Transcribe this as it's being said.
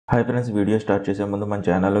Hi friends, video start చేసే ముందు మన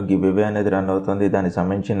ఛానల్లో గివ్వే అనేది రన్ అవుతుంది. దానికి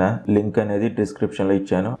సంబంధించిన లింక్ అనేది డిస్క్రిప్షన్లో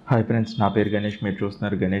ఇచ్చాను. హాయ్ ఫ్రెండ్స్, నా పేరు గణేష్. మీరు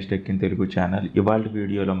చూస్తున్నారు Ganesh tech in Telugu channel. ఇవాళ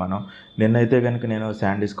వీడియోలో నిన్నైతే కనుక నేను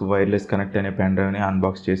SanDisk వైర్లెస్ కనెక్ట్ అనే పెన్ డ్రైవ్ని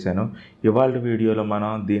అన్బాక్స్ చేశాను. ఇవాళ వీడియోలో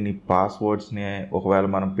దీని పాస్వర్డ్స్ని ఒకవేళ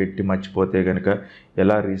మనం పెట్టి మర్చిపోతే కనుక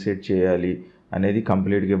ఎలా రీసెట్ చేయాలి అనేది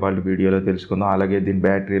కంప్లీట్గా ఇవాళ వీడియోలో తెలుసుకుందాం. అలాగే దీని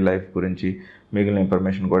బ్యాటరీ లైఫ్ గురించి మిగిలిన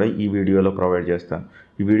ఇన్ఫర్మేషన్ కూడా ఈ వీడియోలో ప్రొవైడ్ చేస్తాను.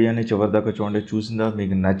 ఈ వీడియోని చివరి దాకా చూడండి. చూసిందా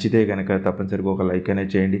మీకు నచ్చితే కనుక తప్పనిసరిగా ఒక లైక్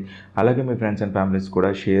అనేది చేయండి. అలాగే మీ ఫ్రెండ్స్ అండ్ ఫ్యామిలీస్ కూడా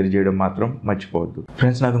షేర్ చేయడం మాత్రం మర్చిపోవద్దు.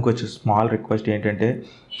 ఫ్రెండ్స్, నాకు ఇంకొంచెం స్మాల్ రిక్వెస్ట్ ఏంటంటే,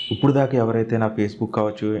 ఇప్పుడు దాకా ఎవరైతే నా ఫేస్బుక్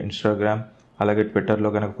కావచ్చు, ఇన్స్టాగ్రామ్ అలాగే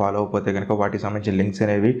ట్విట్టర్లో కనుక ఫాలో అయిపోతే కనుక వాటికి సంబంధించిన లింక్స్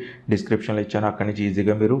అనేవి డిస్క్రిప్షన్లో ఇచ్చాను. అక్కడి నుంచి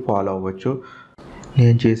ఈజీగా మీరు ఫాలో అవ్వచ్చు.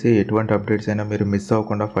 నేను చేసే ఎటువంటి అప్డేట్స్ అయినా మీరు మిస్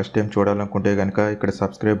అవ్వకుండా ఫస్ట్ టైం చూడాలనుకుంటే కనుక ఇక్కడ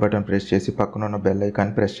సబ్స్క్రైబ్ బటన్ ప్రెస్ చేసి పక్కన ఉన్న బెల్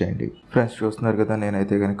ఐకాన్ ప్రెస్ చేయండి. ఫ్రెండ్స్, చూస్తున్నారు కదా,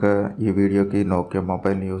 నేనైతే కనుక ఈ వీడియోకి నోకియా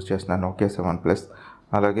మొబైల్ని యూజ్ చేస్తున్నాను, నోకియా 7+.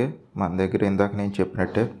 అలాగే మన దగ్గర ఇందాక నేను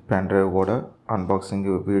చెప్పినట్టే పెన్ డ్రైవ్ కూడా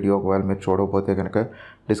అన్బాక్సింగ్ వీడియో ఒకవేళ మీరు చూడకపోతే కనుక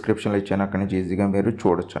డిస్క్రిప్షన్లో ఇచ్చాను, అక్కడి నుంచి ఈజీగా మీరు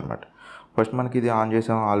చూడొచ్చు అనమాట. ఫస్ట్ మనకి ఇది ఆన్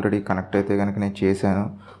చేసాము, ఆల్రెడీ కనెక్ట్ అయితే కనుక నేను చేశాను.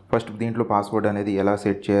 ఫస్ట్ దీంట్లో పాస్వర్డ్ అనేది ఎలా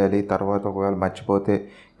సెట్ చేయాలి, తర్వాత ఒకవేళ మర్చిపోతే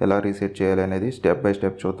ఎలా రీసెట్ చేయాలి అనేది స్టెప్ బై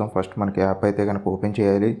స్టెప్ చూద్దాం. ఫస్ట్ మనకి యాప్ అయితే కనుక ఓపెన్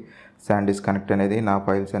చేయాలి. SanDisk కనెక్ట్ అనేది నా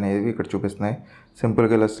ఫైల్స్ అనేవి ఇక్కడ చూపిస్తున్నాయి.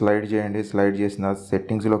 సింపుల్గా ఇలా స్లైడ్ చేయండి. స్లైడ్ చేసిన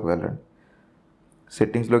సెట్టింగ్స్లోకి వెళ్ళండి.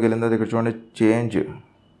 సెట్టింగ్స్లోకి వెళ్ళిన తర్వాత ఇక్కడ చూడండి, చేంజ్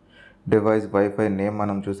డివైస్ వైఫై నేమ్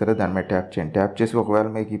మనం చూసారా, దాని మీద ట్యాప్ చేయండి. ట్యాప్ చేసి ఒకవేళ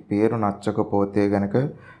మీకు ఈ పేరు నచ్చకపోతే కనుక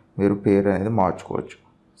మీరు పేరు అనేది మార్చుకోవచ్చు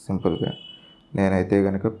సింపుల్గా. నేనైతే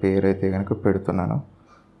కనుక పేరు అయితే కనుక పెడుతున్నాను.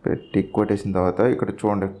 టిక్ కొట్టేసిన తర్వాత ఇక్కడ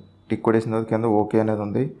చూడండి, టిక్ కొట్టేసిన తర్వాత కింద ఓకే అనేది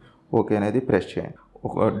ఉంది. ఓకే అనేది ప్రెస్ చేయండి.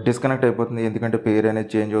 ఒక డిస్కనెక్ట్ అయిపోతుంది, ఎందుకంటే పేరు అనేది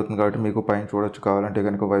చేంజ్ అవుతుంది కాబట్టి. మీకు పైన చూడొచ్చు. కావాలంటే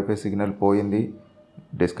కనుక వైఫై సిగ్నల్ పోయింది,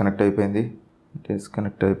 డిస్కనెక్ట్ అయిపోయింది.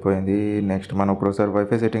 నెక్స్ట్ మనం ఒకసారి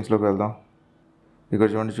వైఫై సెట్టింగ్స్లోకి వెళ్దాం. ఇక్కడ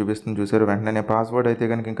చూడండి, చూసారు వెంటనే. నేను పాస్వర్డ్ అయితే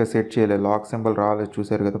కనుక ఇంకా సెట్ చేయలేదు, లాక్ సింబల్ రాలేదు,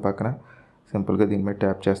 చూసారు కదా పక్కన. సింపుల్గా దీని మీద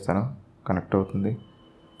ట్యాప్ చేస్తాను, కనెక్ట్ అవుతుంది.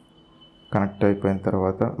 కనెక్ట్ అయిపోయిన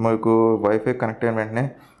తర్వాత మీకు వైఫై కనెక్ట్ అయిన వెంటనే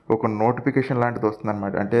ఒక నోటిఫికేషన్ లాంటిది వస్తుంది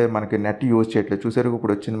అనమాట. అంటే మనకి నెట్ యూజ్ చేయట్లేదు, చూసారు.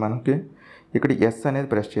 ఇప్పుడు వచ్చింది మనకి. ఇక్కడ ఎస్ అనేది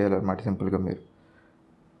ప్రెస్ చేయాలన్నమాట. సింపుల్గా మీరు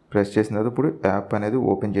ప్రెస్ చేసిన తర్వాత ఇప్పుడు యాప్ అనేది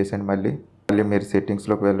ఓపెన్ చేసేయండి. మళ్ళీ మీరు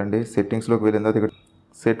సెట్టింగ్స్లోకి వెళ్ళండి. సెట్టింగ్స్లోకి వెళ్ళిన తర్వాత ఇక్కడ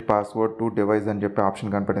సెట్ పాస్వర్డ్ టు డివైస్ అని చెప్పి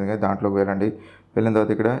ఆప్షన్ కనపడింది కదా, దాంట్లోకి వెళ్ళండి. వెళ్ళిన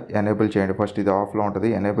తర్వాత ఇక్కడ ఎనేబుల్ చేయండి. ఫస్ట్ ఇది ఆఫ్లో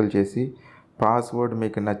ఉంటుంది. ఎనేబుల్ చేసి పాస్వర్డ్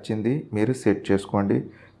మీకు నచ్చింది మీరు సెట్ చేసుకోండి.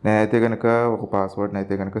 నేనైతే కనుక ఒక పాస్వర్డ్ని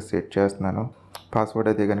అయితే కనుక సెట్ చేస్తున్నాను. పాస్వర్డ్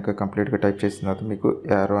అయితే కనుక కంప్లీట్గా టైప్ చేసిన తర్వాత మీకు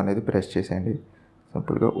యారో అనేది ప్రెస్ చేసేయండి.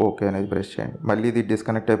 సింపుల్గా ఓకే అనేది ప్రెస్ చేయండి. మళ్ళీ ఇది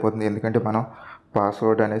డిస్కనెక్ట్ అయిపోతుంది, ఎందుకంటే మనం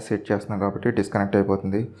పాస్వర్డ్ అనేది సెట్ చేస్తున్నాం కాబట్టి డిస్కనెక్ట్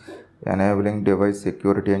అయిపోతుంది. ఎనేబులింగ్ డివైస్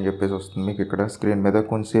సెక్యూరిటీ అని చెప్పేసి వస్తుంది మీకు ఇక్కడ స్క్రీన్ మీద.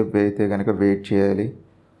 కొంచెంసేపు అయితే కనుక వెయిట్ చేయాలి,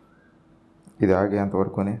 ఇది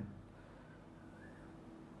ఆగేంతవరకుని.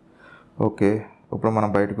 ఓకే, ఇప్పుడు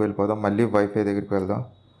మనం బయటకు వెళ్ళిపోదాం. మళ్ళీ వైఫై దగ్గరికి వెళ్దాం.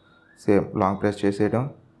 సేమ్ లాంగ్ ప్రెస్ చేసేయడం.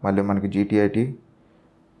 మళ్ళీ మనకి GTIT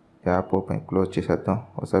యాప్ క్లోజ్ చేసేద్దాం.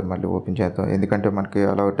 ఒకసారి మళ్ళీ ఓపెన్ చేద్దాం, ఎందుకంటే మనకి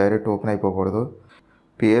అలా డైరెక్ట్ ఓపెన్ అయిపోకూడదు.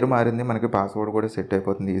 పేరు మారింది, మనకి పాస్వర్డ్ కూడా సెట్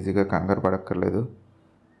అయిపోతుంది ఈజీగా, కంగారు పడక్కర్లేదు.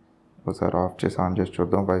 ఒకసారి ఆఫ్ చేసి ఆన్ చేసి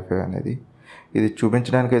చూద్దాం వైఫై అనేది. ఇది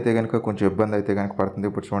చూపించడానికి అయితే కనుక కొంచెం ఇబ్బంది అయితే కనుక పడుతుంది.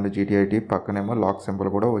 ఇప్పుడు చూడండి, GTIT పక్కనేమో లాక్ సింబల్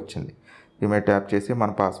కూడా వచ్చింది. దీని మీద ట్యాప్ చేసి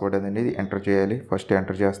మన పాస్వర్డ్ అనేది ఎంటర్ చేయాలి. ఫస్ట్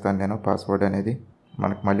ఎంటర్ చేస్తాను నేను పాస్వర్డ్ అనేది.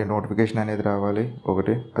 మనకు మళ్ళీ నోటిఫికేషన్ అనేది రావాలి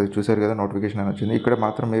ఒకటి, అది చూసారు కదా, నోటిఫికేషన్ అని వచ్చింది. ఇక్కడ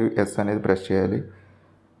మాత్రం మీరు ఎస్ అనేది ప్రెస్ చేయాలి.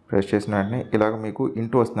 ప్రెస్ చేసిన వెంటనే ఇలాగ మీకు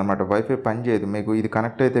ఇంటూ వస్తుంది అనమాట. వైఫై పనిచేయదు మీకు, ఇది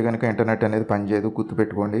కనెక్ట్ అయితే కనుక ఇంటర్నెట్ అనేది పనిచేయదు,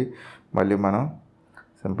 గుర్తుపెట్టుకోండి. మళ్ళీ మనం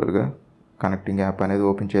సింపుల్గా కనెక్టింగ్ యాప్ అనేది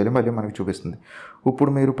ఓపెన్ చేయాలి, మళ్ళీ మనకు చూపిస్తుంది.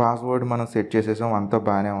 ఇప్పుడు మీరు పాస్వర్డ్ మనం సెట్ చేసేసాం, అంతా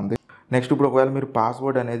బాగానే ఉంది. నెక్స్ట్ ఇప్పుడు ఒకవేళ మీరు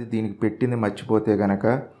పాస్వర్డ్ అనేది దీనికి పెట్టింది మర్చిపోతే కనుక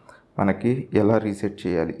మనకి ఎలా రీసెట్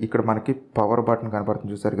చేయాలి. ఇక్కడ మనకి పవర్ బటన్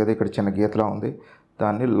కనపడుతుంది, చూసారు కదా, ఇక్కడ చిన్న గీతలా ఉంది.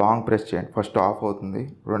 దాన్ని లాంగ్ ప్రెస్ చేయండి. ఫస్ట్ ఆఫ్ అవుతుంది,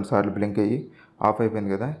 2 సార్లు బ్లింక్ అయ్యి ఆఫ్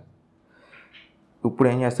అయిపోయింది కదా. ఇప్పుడు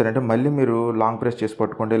ఏం చేస్తారంటే మళ్ళీ మీరు లాంగ్ ప్రెస్ చేసి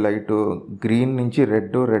పట్టుకోండి. లైట్ గ్రీన్ నుంచి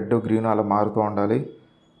రెడ్ గ్రీన్ అలా మారుతూ ఉండాలి.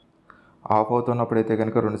 ఆఫ్ అవుతున్నప్పుడు అయితే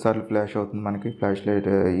కనుక 2 సార్లు ఫ్లాష్ అవుతుంది మనకి, ఫ్లాష్ లైట్.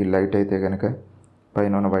 ఈ లైట్ అయితే కనుక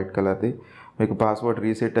పైన ఉన్న వైట్ కలర్ది. మీకు పాస్వర్డ్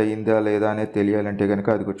రీసెట్ అయ్యిందా లేదా అనేది తెలియాలంటే కనుక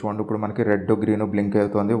అది చూడండి, ఇప్పుడు మనకి రెడ్ గ్రీన్ బ్లింక్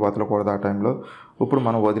అవుతుంది. వదలకూడదు ఆ టైంలో. ఇప్పుడు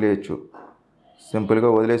మనం వదిలేయచ్చు. సింపుల్గా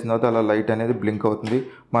వదిలేసిన తర్వాత అలా లైట్ అనేది బ్లింక్ అవుతుంది.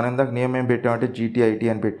 మనం ఇందాక నేమ్ ఏం పెట్టామంటే GTIT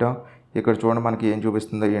అని పెట్టాం. ఇక్కడ చూడండి మనకి ఏం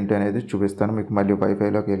చూపిస్తుందో ఏంటి అనేది చూపిస్తాను మీకు. మళ్ళీ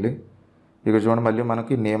వైఫైలోకి వెళ్ళి ఇక్కడ చూడండి, మళ్ళీ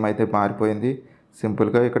మనకి నేమ్ అయితే మారిపోయింది.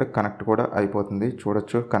 సింపుల్గా ఇక్కడ కనెక్ట్ కూడా అయిపోతుంది,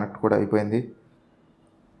 చూడొచ్చు. కనెక్ట్ కూడా అయిపోయింది.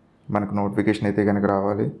 మనకు నోటిఫికేషన్ అయితే కనుక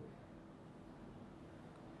రావాలి.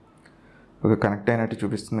 ఒక కనెక్ట్ అయినట్టు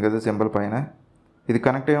చూపిస్తుంది కదా సింబల్ పైన. ఇది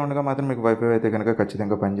కనెక్ట్ అయ్యి ఉండగా మాత్రం మీకు వైఫై అయితే కనుక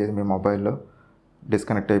ఖచ్చితంగా పనిచేయదు మీ మొబైల్లో.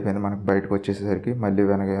 డిస్కనెక్ట్ అయిపోయింది. మనకు బయటకు వచ్చేసరికి మళ్ళీ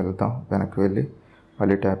వెనక్కి వెళ్ళి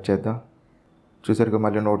మళ్ళీ ట్యాప్ చేద్దాం. చూసారుగా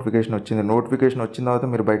మళ్ళీ నోటిఫికేషన్ వచ్చింది. నోటిఫికేషన్ వచ్చిన తర్వాత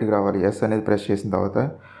మీరు బయటకు రావాలి. ఎస్ అనేది ప్రెస్ చేసిన తర్వాత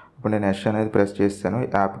ఇప్పుడు నేను ఎస్ అనేది ప్రెస్ చేస్తాను.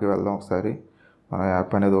 యాప్కి వెళ్దాం. ఒకసారి మన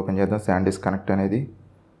యాప్ అనేది ఓపెన్ చేద్దాం. SanDisk Connect అనేది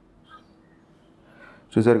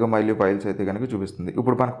చూసారుగా మళ్ళీ ఫైల్స్ అయితే కనుక చూపిస్తుంది.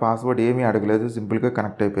 ఇప్పుడు మనకు పాస్వర్డ్ ఏమీ అడగలేదు, సింపుల్గా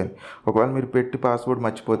కనెక్ట్ అయిపోయింది. ఒకవేళ మీరు పెట్టి పాస్వర్డ్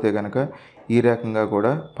మర్చిపోతే కనుక ఈ రకంగా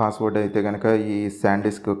కూడా పాస్వర్డ్ అయితే కనుక ఈ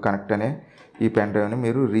SanDisk Connect అనే ఈ పెన్ డ్రైవ్ని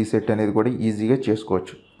మీరు రీసెట్ అనేది కూడా ఈజీగా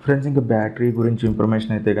చేసుకోవచ్చు. ఫ్రెండ్స్, ఇంకా బ్యాటరీ గురించి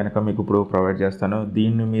ఇన్ఫర్మేషన్ అయితే కనుక మీకు ఇప్పుడు ప్రొవైడ్ చేస్తాను.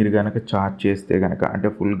 దీన్ని మీరు కనుక ఛార్జ్ చేస్తే కనుక అంటే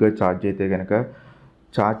ఫుల్గా ఛార్జ్ అయితే కనుక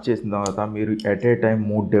ఛార్జ్ చేసిన తర్వాత మీరు ఎట్ ఏ టైం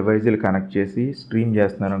 3 డివైజులు కనెక్ట్ చేసి స్ట్రీమ్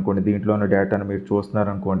చేస్తున్నారు అనుకోండి, దీంట్లో ఉన్న డేటాను మీరు చూస్తున్నారు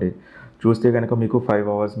అనుకోండి, చూస్తే కనుక మీకు 5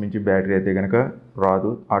 అవర్స్ నుంచి బ్యాటరీ అయితే కనుక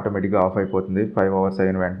రాదు, ఆటోమేటిక్గా ఆఫ్ అయిపోతుంది 5 అవర్స్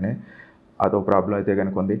అయిన వెంటనే. అదో ప్రాబ్లం అయితే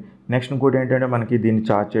కనుక ఉంది. నెక్స్ట్ ఇంకోటి ఏంటంటే మనకి దీన్ని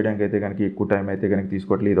ఛార్జ్ చేయడానికి అయితే కనుక ఎక్కువ టైం అయితే కనుక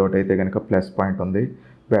తీసుకోవట్లేదు. ఇదొకటి అయితే కనుక ప్లస్ పాయింట్ ఉంది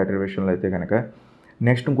బ్యాటరీ విషయంలో అయితే కనుక.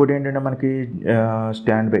 నెక్స్ట్ ఇంకోటి ఏంటంటే మనకి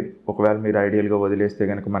స్టాండ్ బై, ఒకవేళ మీరు ఐడియల్గా వదిలేస్తే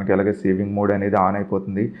కనుక మనకి అలాగే సేవింగ్ మోడ్ అనేది ఆన్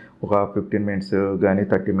అయిపోతుంది. ఒక 15 మినిట్స్ కానీ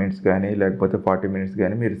 30 మినిట్స్ కానీ లేకపోతే 40 మినిట్స్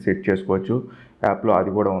కానీ మీరు సెట్ చేసుకోవచ్చు. యాప్లో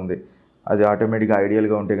అది కూడా ఉంది. అది ఆటోమేటిక్గా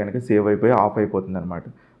ఐడియల్గా ఉంటే కనుక సేవ్ అయిపోయి ఆఫ్ అయిపోతుంది అనమాట.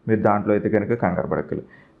 మీరు దాంట్లో అయితే కనుక కంగారు పడక్కర్లేదు.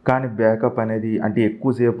 కానీ బ్యాకప్ అనేది అంటే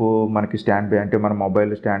ఎక్కువసేపు మనకి స్టాండ్ బై అంటే మన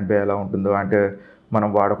మొబైల్ స్టాండ్ బై ఎలా ఉంటుందో అంటే మనం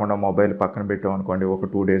వాడకుండా మొబైల్ పక్కన పెట్టాం అనుకోండి, ఒక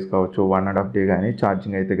 2 డేస్ కావచ్చు, 1.5 డే కానీ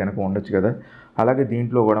ఛార్జింగ్ అయితే కనుక ఉండొచ్చు కదా. అలాగే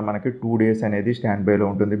దీంట్లో కూడా మనకి 2 డేస్ అనేది స్టాండ్ బైలో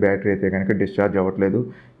ఉంటుంది. బ్యాటరీ అయితే కనుక డిశ్చార్జ్ అవ్వట్లేదు.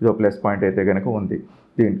 ఇదో ప్లస్ పాయింట్ అయితే కనుక ఉంది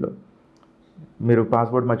దీంట్లో. మీరు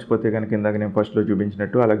పాస్వర్డ్ మర్చిపోతే కనుక ఇందాక నేను ఫస్ట్లో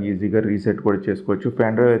చూపించినట్టు అలాగే ఈజీగా రీసెట్ కూడా చేసుకోవచ్చు.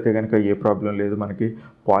 పెన్ డ్రైవ్ అయితే కనుక ఏ ప్రాబ్లం లేదు. మనకి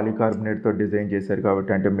పాలీకార్బోనేట్తో డిజైన్ చేశారు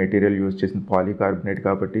కాబట్టి, అంటే మెటీరియల్ యూజ్ చేసిన పాలీకార్బోనేట్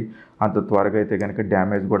కాబట్టి అంత త్వరగా అయితే కనుక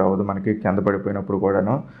డ్యామేజ్ కూడా అవ్వదు మనకి కింద పడిపోయినప్పుడు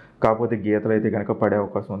కూడాను. కాకపోతే గీతలు అయితే కనుక పడే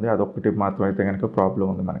అవకాశం ఉంది. అదొక్కటి మాత్రం అయితే కనుక ప్రాబ్లం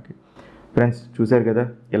ఉంది మనకి. ఫ్రెండ్స్, చూశారు కదా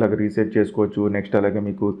ఇలాగ రీసెట్ చేసుకోవచ్చు. నెక్స్ట్ అలాగే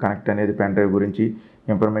మీకు కనెక్ట్ అనేది పెన్ డ్రైవ్ గురించి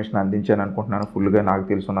ఇన్ఫర్మేషన్ అందించాను అనుకుంటున్నాను ఫుల్గా నాకు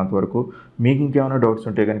తెలుసున్నంత వరకు. మీకు ఇంకేమైనా డౌట్స్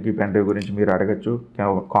ఉంటే కనుక ఈ పెన్ డ్రైవ్ గురించి మీరు అడగచ్చు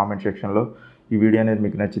కామెంట్ సెక్షన్లో. ఈ వీడియో అనేది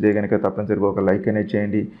మీకు నచ్చితే కనుక తప్పనిసరిగా ఒక లైక్ అనేది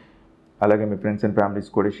చేయండి. అలాగే మీ ఫ్రెండ్స్ అండ్ ఫ్యామిలీస్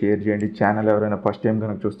కూడా షేర్ చేయండి. ఛానల్ ఎవరైనా ఫస్ట్ టైం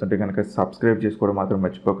కనుక చూస్తుంటే కనుక సబ్స్క్రైబ్ చేసుకోవడం మాత్రం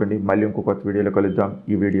మర్చిపోకండి. మళ్ళీ ఇంకో కొత్త వీడియోలో కలుద్దాం.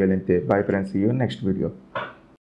 ఈ వీడియోలు ఇంతే. Bye friends, see you next video.